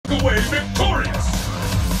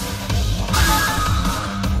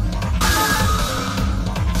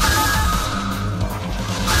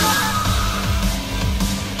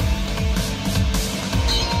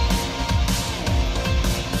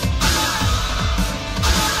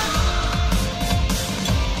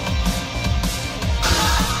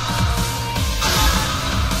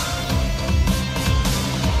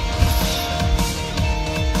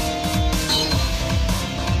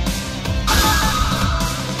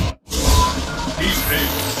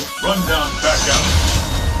Sundown back out.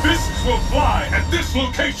 Fists will fly at this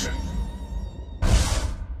location.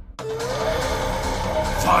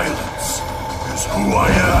 Violence is who I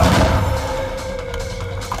am.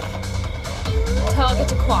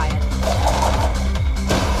 Target acquired.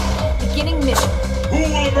 Beginning mission. Who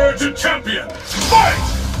will emerge a champion? Fight!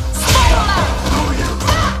 Spiral arrow!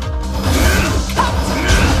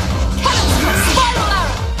 Spiral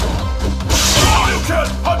arrow! Hadouken!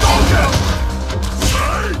 Hadouken!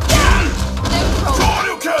 No problem.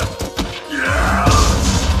 Hadouken! Yeah!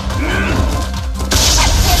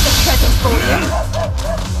 Here's a present for you.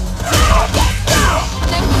 No problem.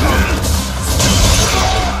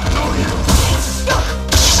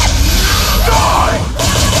 Die!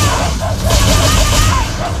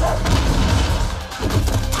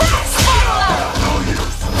 Spiral arrow! No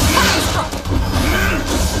use! Cannon strike! Cannon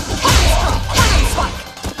strike! Cannon spike!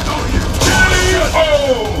 No use!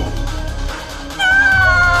 Oh!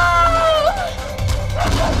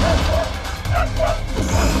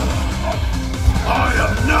 I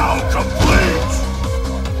am now complete!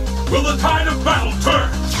 Will the tide of battle turn?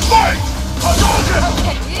 Fight! Hadouken!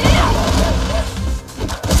 Okay.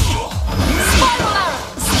 Spiral arrow!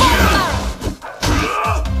 Spiral arrow!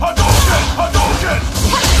 Hadouken! Hadouken!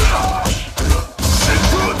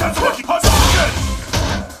 Into Tatsumaki! Hadouken!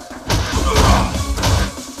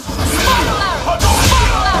 Spiral arrow! Hadouken!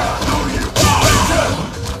 Spiral arrow! No use! Hadouken!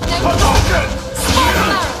 No Hadouken! Spiral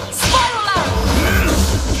arrow! Spiral arrow!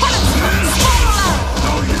 Cannon strike! Spiral arrow!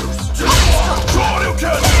 No use! Cannon strike!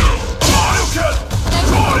 Hadouken! Hadouken!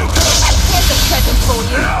 Hadouken! Here's a present for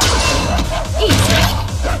you. Easy.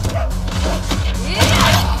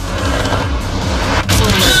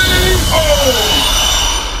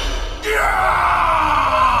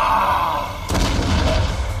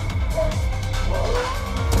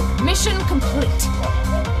 Mission complete.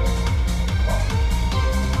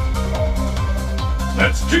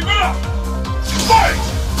 Let's keep it up! Fight!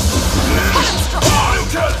 Cannon strike.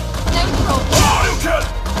 Hadouken! No problem. Hadouken!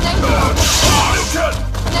 No problem. Hadouken!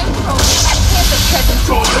 No problem. Here's a present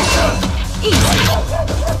for you. Hadouken! Easy.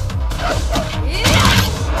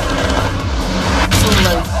 It's all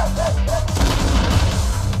over.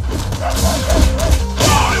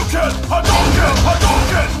 Hadouken! Hadouken!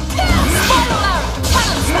 Hadouken! Spiral arrow.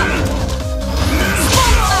 Cannon strike.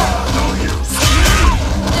 Spiral arrow. No use!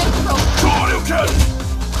 No problem. Hadouken!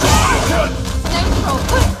 Hadouken! No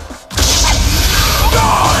problem.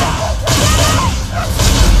 Die!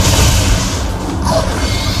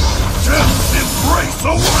 Death embrace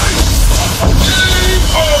away!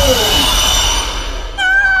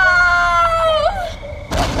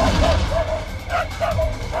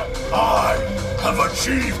 I have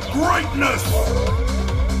achieved greatness!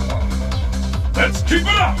 Let's keep it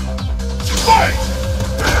up! Fight!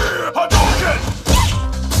 Hadouken!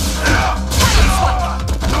 Cannon spike.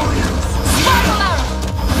 No use! Spiral arrow.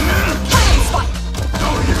 Cannon spike. No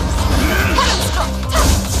use! Cannon strike.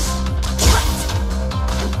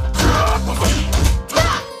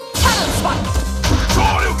 Cannon spike.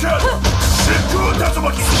 Hadouken! Into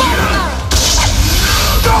Tatsumaki! Spiral arrow.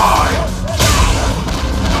 Die!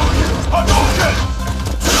 No use! Hadouken!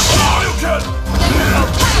 Hadouken!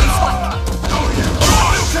 Cannon spike. No use!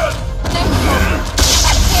 Hadouken! No problem.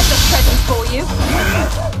 Here's a present for you. No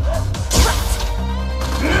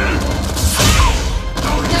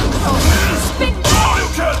No problem. Spin.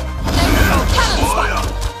 Hadouken! No problem. Cannon spike.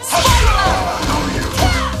 Spiral arrow. No use!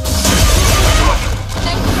 No problem.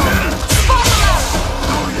 Spiral arrow.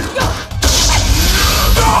 No use!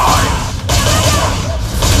 Die!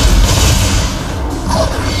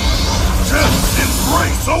 Death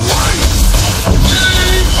embrace away!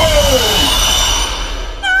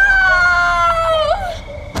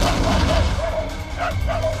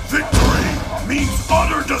 Victory means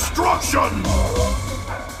utter destruction!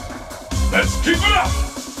 Let's keep it up!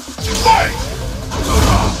 Fight!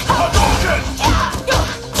 Hadouken!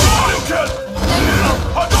 Hadouken!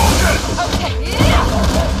 Hadouken! Okay.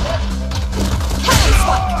 Cannon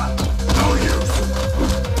spike. No use!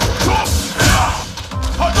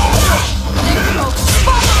 Hadouken! No problem.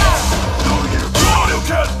 Spiral arrow. No use!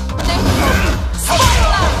 Hadouken! No problem.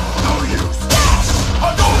 Spiral arrow. No use!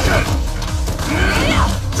 Hadouken! Hadouken! No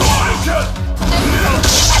problem.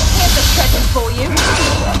 Here's a present for you.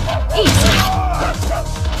 Easy.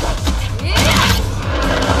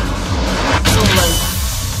 It's all over.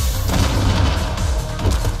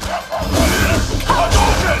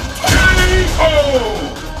 Hadouken! K.O.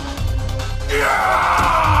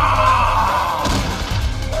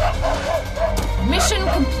 Mission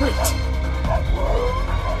complete.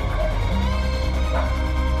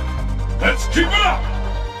 Let's keep it up!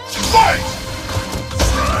 Fight!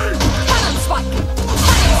 Cannon spike!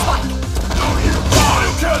 Cannon spike! No,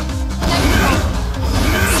 you can!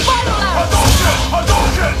 Spiral arrow!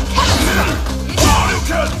 Hadouken! Cannon spike!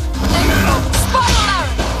 Hadouken! Spiral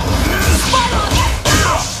arrow! Spiral arrow!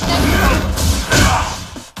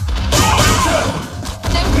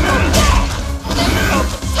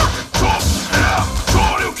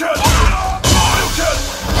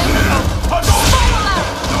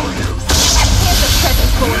 Here's a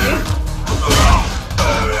present for you.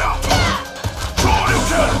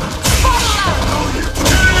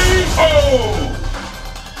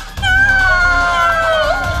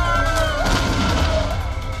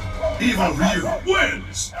 Evil Ryu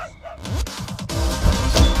wins!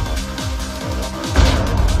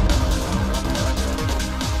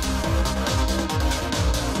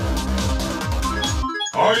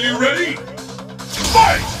 Are you ready?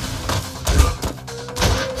 Fight!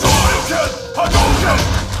 Hadouken! Hadouken!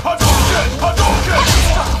 Hadouken! Hadouken!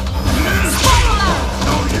 Spiral arrow!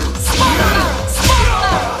 No, you! Spiral arrow! Spiral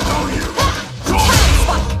arrow! No, you! Cannon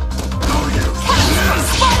spike! No, you! Cannon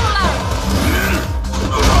spike! Spiral arrow!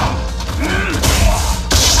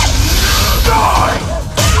 Die!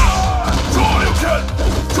 Hadouken!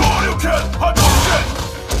 Hadouken! Hadouken!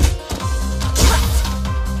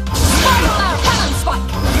 Spiral arrow! Cannon spike!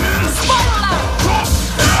 Spiral arrow!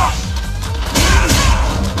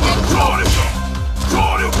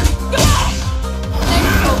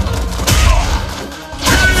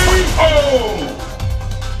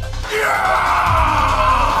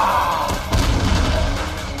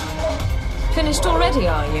 Finished already,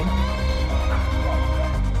 are you?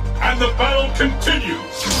 And the battle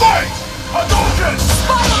continues! Fight! Hadouken!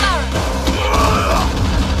 Spiral arrow!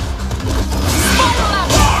 Spiral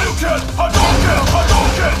arrow! Hadouken! Hadouken!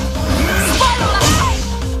 Hadouken! Spiral arrow!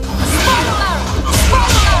 Spiral arrow!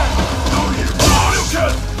 Spiral arrow! No, you!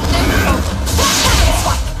 Hadouken! Cannon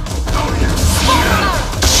spike! No, you! Spiral arrow!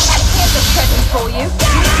 Here's a present for you.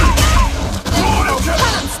 Hadouken!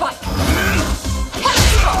 Cannon spike! Cannon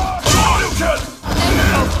spike! Hadouken!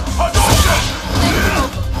 Hadouken!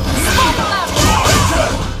 Spiral arrow!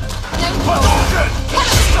 Hadouken! Hadouken!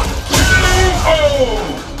 Cannon spike!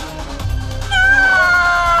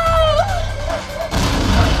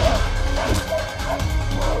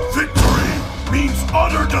 Victory means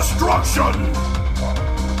utter destruction!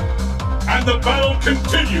 And the battle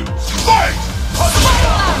continues! Fight!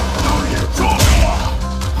 Hadouken! No, you!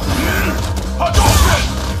 Hadouken!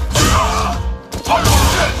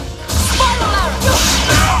 Hadouken! Spiral arrow!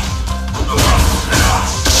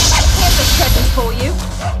 Here's a present for you.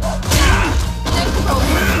 No problem.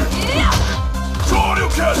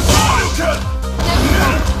 Hadouken! Hadouken!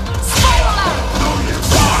 Spiral arrow! No, you!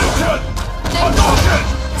 Hadouken! Hadouken!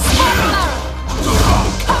 Spiral arrow!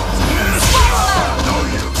 Spiral arrow! No,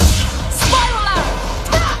 you! Spiral arrow!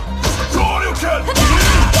 Hadouken!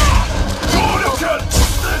 Hadouken!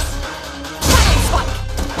 Cannon spike!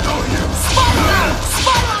 No, you! Spiral arrow!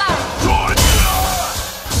 Spiral arrow!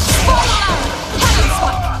 Spiral arrow! Cannon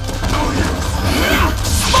spike! No, you!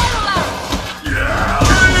 Spiral arrow!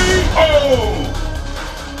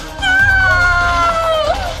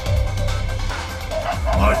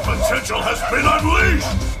 My potential has been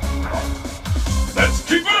unleashed! Let's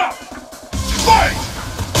keep it up! Fight!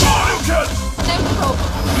 Hadouken! No problem.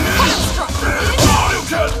 Cannon strike!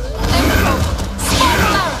 Hadouken! No problem.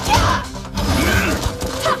 Spiral arrow! No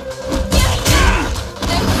problem.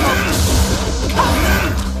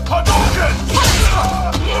 Hadouken! Cannon strike!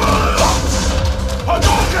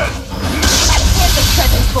 Hadouken! Here's a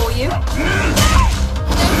present for you. No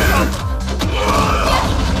problem.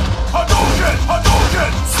 Hadouken!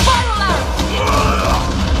 Hadouken! Spiral arrow!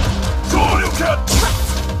 Hadouken!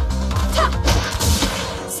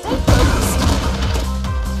 Stay focused.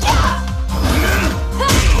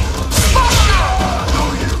 Spiral arrow! No,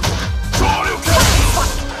 you! Hadouken!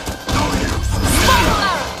 No, you! Spiral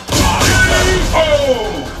arrow!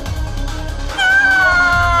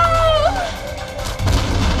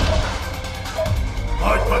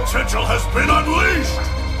 My potential has been unleashed!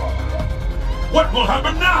 What will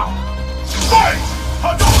happen now? Fight!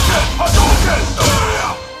 Hadouken! Hadouken!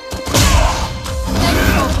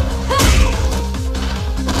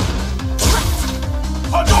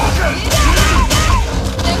 Hadouken!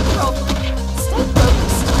 No problem. Stay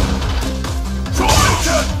focused.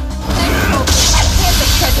 Hadouken! No problem. Here's a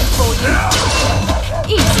present for you.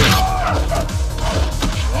 Easy.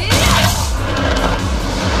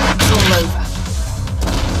 It's all over.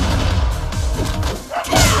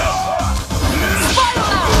 Spiral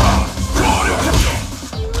arrow!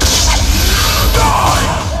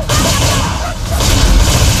 Die!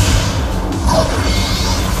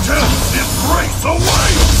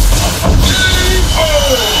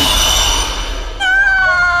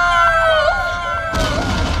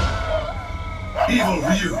 All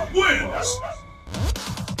of you, wait!